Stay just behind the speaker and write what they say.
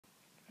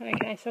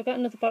Okay, so I got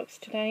another box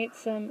today.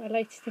 It's a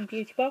latest in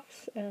beauty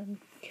box.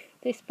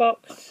 This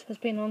box has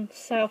been on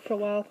sale for a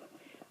while.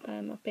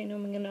 I've been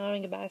umming and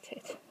ahhing about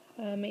it.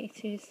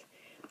 It is,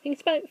 I think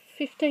it's about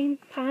 £15,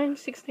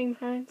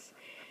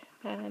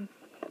 £16.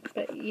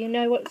 But you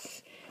know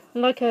what's,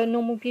 like a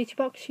normal beauty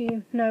box,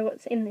 you know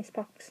what's in this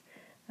box.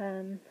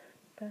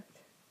 But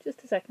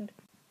just a second.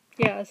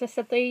 Yeah, as I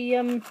said, the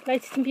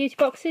latest in beauty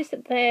boxes,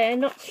 they're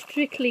not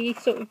strictly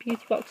sort of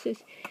beauty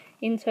boxes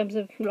in terms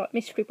of like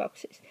mystery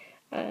boxes.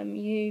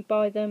 You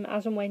buy them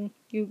as and when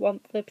you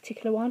want the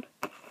particular one.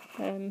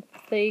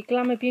 The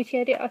Glamour Beauty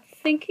Edit, I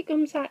think it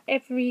comes out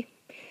every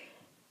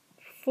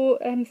 3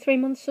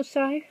 months or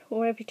so,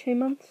 or every 2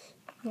 months.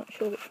 I'm not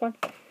sure which one.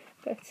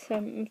 But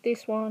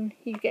this one,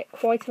 you get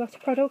quite a lot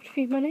of product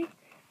for your money.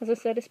 As I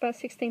said, it's about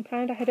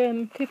 £16. I had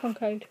a coupon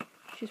code,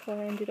 which is why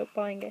I ended up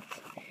buying it.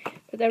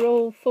 But they're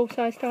all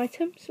full-sized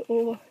items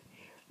or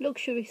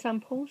luxury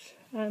samples.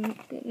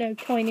 No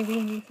tiny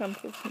weeny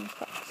samples in the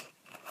box.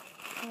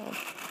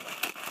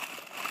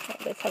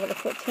 Let's have a look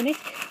at what's in it.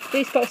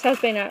 This box has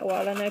been out a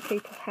while. I know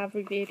people have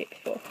reviewed it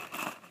before.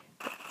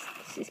 But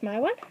this is my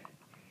one.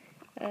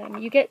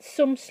 You get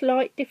some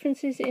slight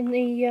differences in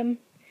the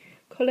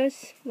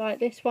colours. Like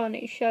this one,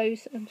 it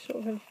shows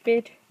sort of a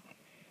bit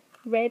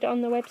red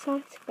on the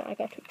website, but I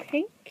got a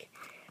pink.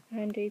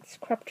 And it's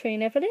Crabtree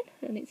and Evelyn,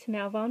 and it's a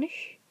nail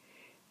varnish.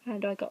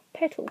 And I got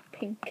Petal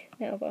Pink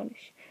nail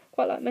varnish.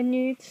 Quite like my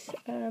nudes.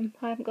 I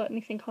haven't got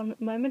anything on at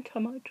the moment. I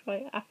might try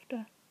it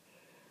after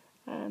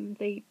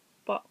the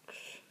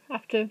box,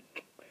 after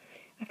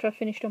I've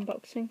finished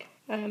unboxing.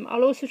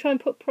 I'll also try and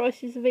put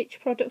prices of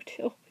each product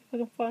up if I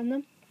can find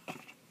them.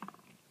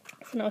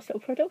 It's a nice little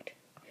product.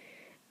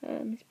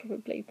 It's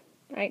probably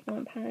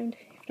 £8-9,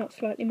 if not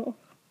slightly more.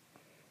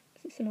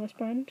 It's a nice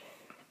brand.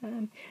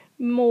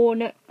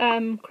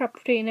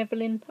 Crabtree and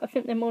Evelyn, I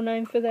think they're more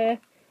known for their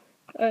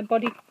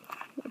body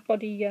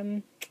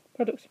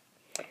products.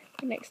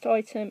 The next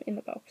item in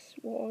the box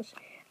was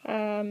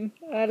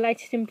a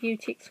latest in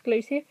beauty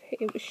exclusive.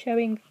 It was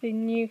showing the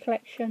new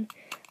collection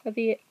of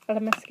the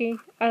Alamastic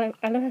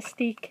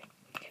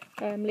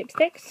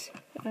lipsticks.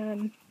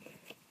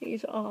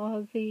 These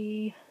are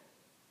the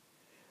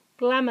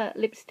Glamour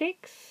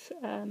lipsticks.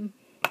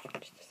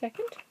 Just a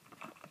second.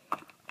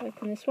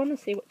 Open this one and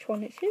see which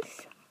one it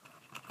is.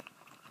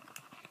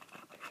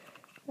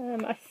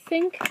 I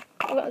think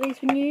a lot of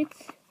these were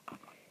nudes.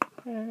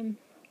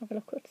 Have a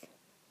look what's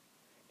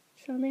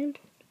on the end.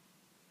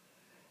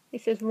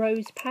 It says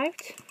Rose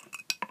Pout.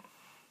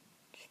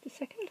 Just a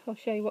second, I'll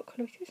show you what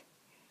colour it is.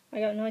 I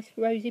got a nice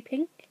rosy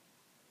pink.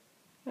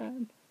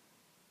 Oh,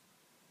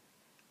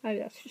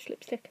 that's just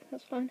lipstick,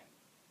 that's fine.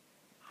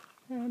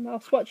 I'll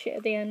swatch it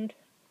at the end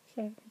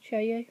so I can show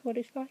you what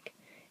it's like.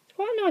 It's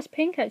quite a nice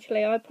pink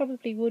actually. I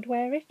probably would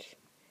wear it.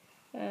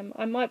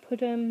 I might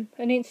put an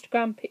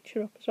Instagram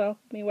picture up as well,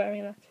 me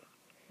wearing that.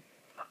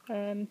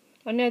 I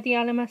know the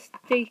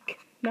Alamastic,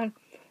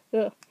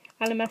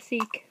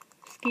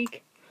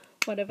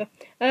 whatever.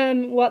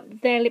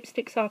 What their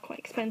lipsticks are quite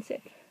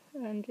expensive,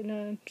 and in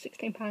a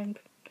 £16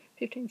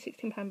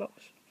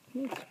 box,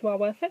 it's well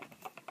worth it.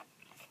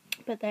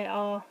 But there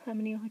are how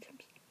many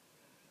items?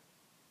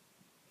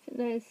 I think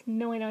there's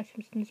 9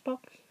 items in this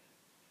box.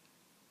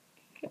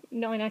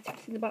 9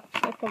 items in the box.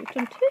 I've probably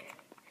done 2.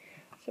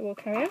 So we'll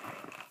carry on.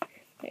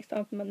 Next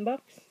item on the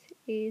box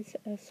is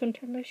a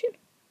suntan lotion.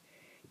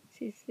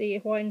 This is the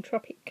Hawaiian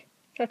Tropic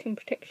Satin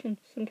Protection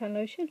Suntan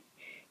Lotion.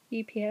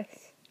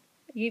 SPF.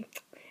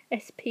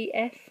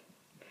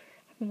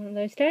 Having one of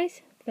those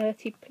days.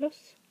 30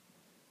 plus.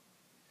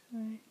 So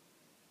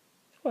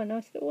it's quite a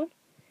nice little one.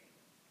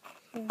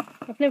 So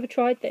I've never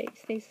tried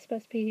these. These are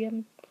supposed to be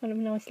kind of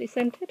nicely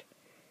scented.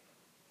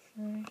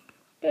 So,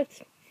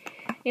 but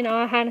in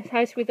our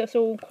house with us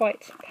all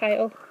quite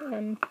pale,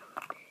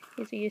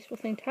 is a useful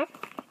thing to have.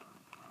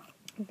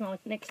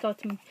 Right, next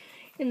item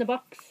in the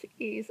box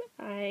is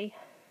a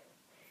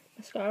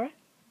mascara,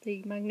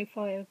 the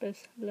Magnifier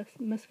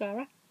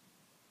mascara.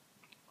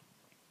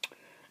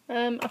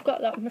 I've got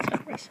a lot of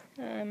mascaras.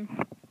 I'm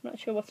not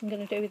sure what I'm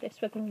going to do with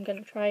this, whether I'm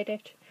going to trade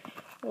it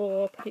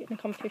or put it in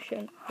a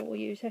competition or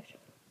use it,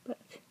 but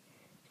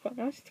it's quite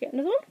nice to get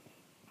another one.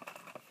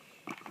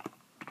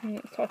 And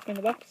it's type in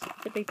the box,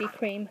 the BB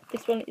cream.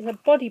 This one is a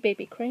body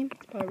BB cream.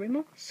 It's by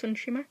Rimmel, Sun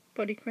Shimmer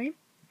body cream.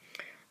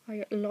 I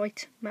got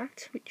light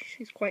matte, which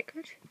is quite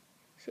good.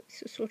 So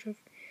it's a sort of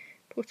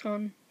put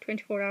on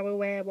 24-hour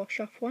wear wash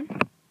off one.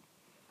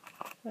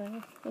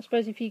 So I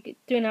suppose if you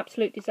do an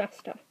absolute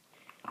disaster,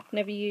 I've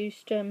never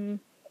used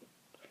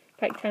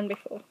fake tan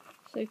before.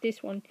 So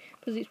this one,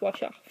 because it's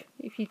wash off,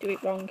 if you do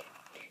it wrong,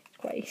 it's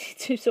quite easy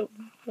to sort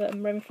of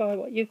remify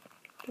what you've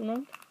done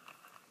wrong.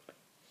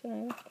 So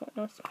that's quite a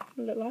nice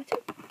little item.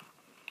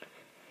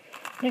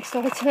 Next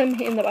item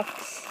in the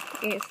box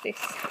is this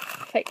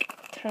fake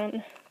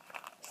tan,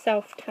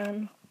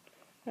 self-tan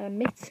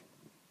mitt.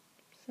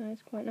 So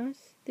it's quite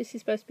nice. This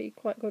is supposed to be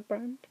quite a good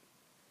brand.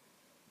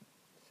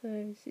 So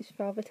this is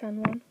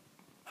Velvetan one.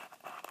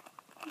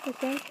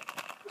 There's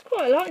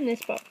quite a lot in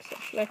this box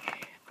actually.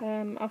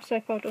 I've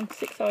so far done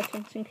 6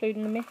 items,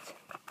 including the mitt.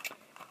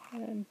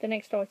 The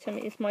next item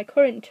is my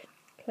current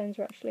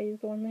cleanser, actually,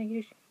 the one they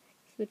use.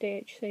 It's the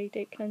DHC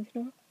Deep Cleansing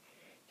Oil.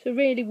 It's a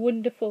really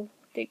wonderful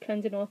deep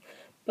cleansing oil,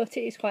 but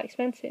it is quite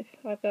expensive.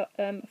 I've got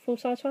a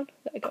full-size one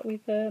that I got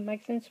with a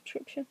magazine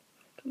subscription.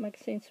 Got a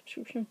magazine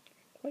subscription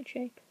quite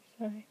cheap,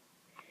 so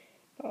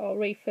I'll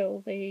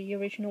refill the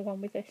original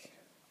one with this.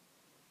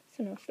 It's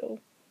a nice little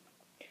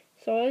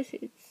size.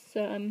 It's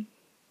a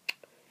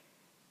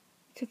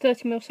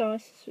 30ml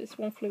size, so it's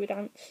 1 fluid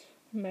ounce,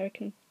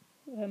 American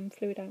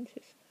fluid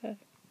ounces.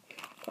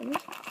 Quite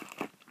nice.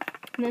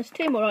 And there's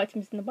 2 more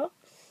items in the box.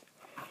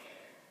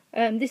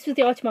 This was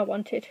the item I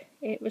wanted.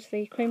 It was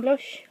the cream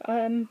blush.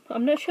 I'm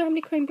not sure how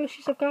many cream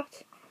blushes I've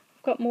got.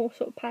 I've got more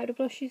sort of powder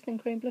blushes than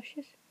cream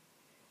blushes.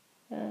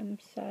 So,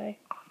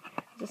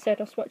 as I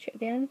said, I'll swatch it at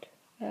the end.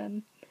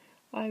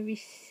 I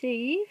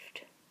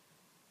received,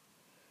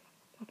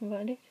 if I can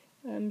find it,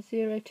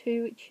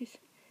 02, which is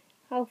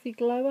Healthy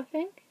Glow, I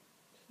think.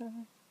 So,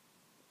 I'm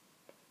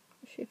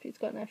not sure if it's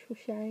got an actual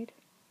shade.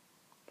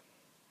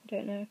 I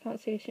don't know, I can't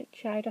see a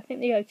shade. I think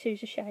the 02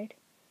 is a shade.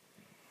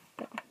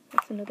 But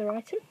that's another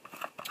item.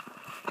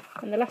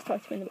 And the last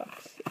item in the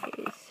box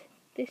is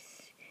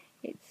this.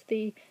 It's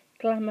the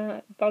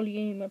Glamour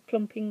Volume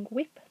Plumping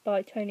Whip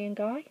by Tony and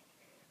Guy.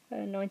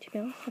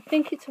 90ml. I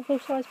think it's a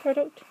full-size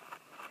product.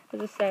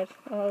 As I said,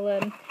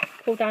 I'll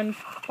pull down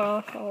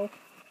bar. I'll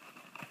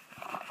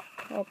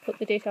put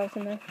the details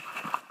in there.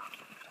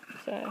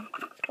 So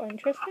it's quite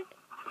interesting.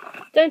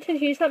 Don't tend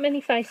to use that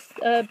many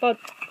but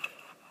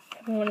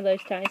one of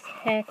those days,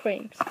 hair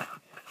creams.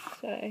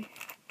 So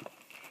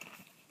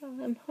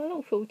I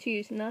look forward to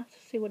using that.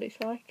 See what it's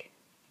like.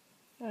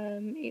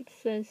 It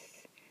says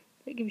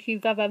it gives you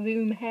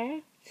va-va-voom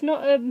hair. It's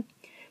not a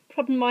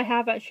problem I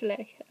have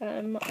actually.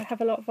 I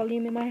have a lot of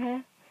volume in my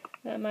hair.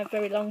 I have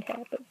very long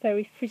hair, but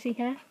very frizzy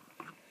hair.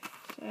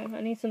 So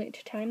I need something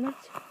to tame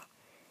that.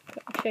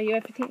 But I'll show you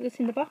everything that's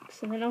in the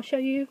box, and then I'll show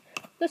you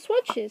the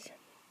swatches.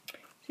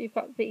 So you've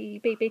got the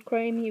BB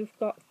cream, you've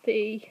got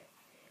the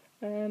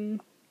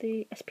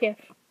SPF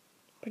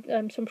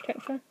sun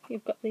protector,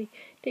 you've got the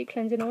deep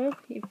cleansing oil,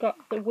 you've got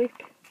the whip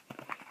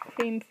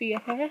cream for your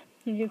hair,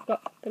 and you've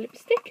got the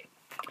lipstick,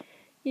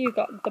 you've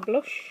got the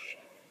blush,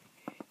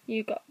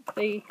 you've got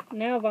the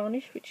nail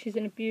varnish, which is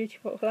in a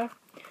beautiful colour,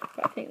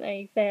 but I think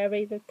they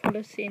vary the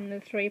colours in the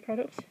 3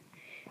 products,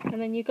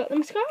 and then you've got the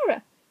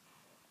mascara.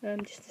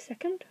 Just a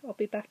second, I'll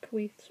be back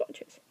with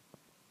swatches.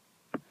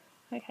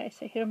 Okay,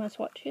 so here are my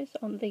swatches.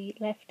 On the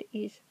left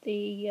is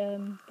the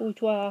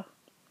Bourjois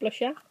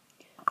blusher.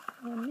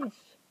 Is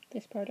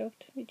this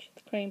product, which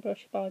is the cream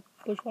brush by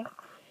Bourjois.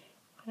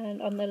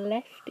 And on the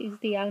left is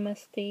the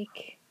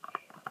Almastic,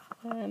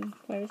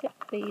 where is it?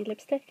 The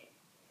lipstick.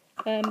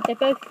 They're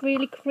both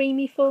really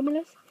creamy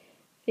formulas.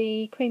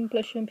 The cream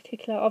blusher in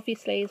particular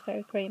obviously is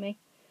very creamy.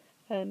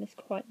 It's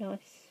quite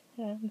nice.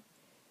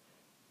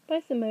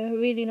 Both of them are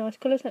really nice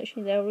colours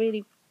actually. They'll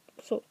really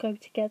sort of go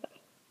together.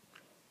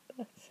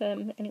 But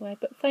anyway,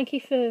 but thank you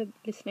for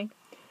listening.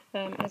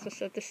 As I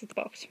said, this is the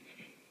box.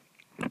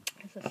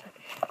 As I said,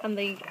 and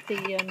to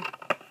be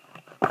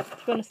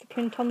honest, the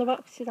print on the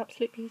box is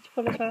absolutely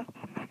beautiful as well.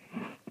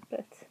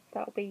 But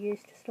that'll be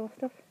used to store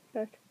stuff.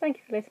 But thank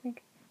you for listening.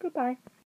 Goodbye.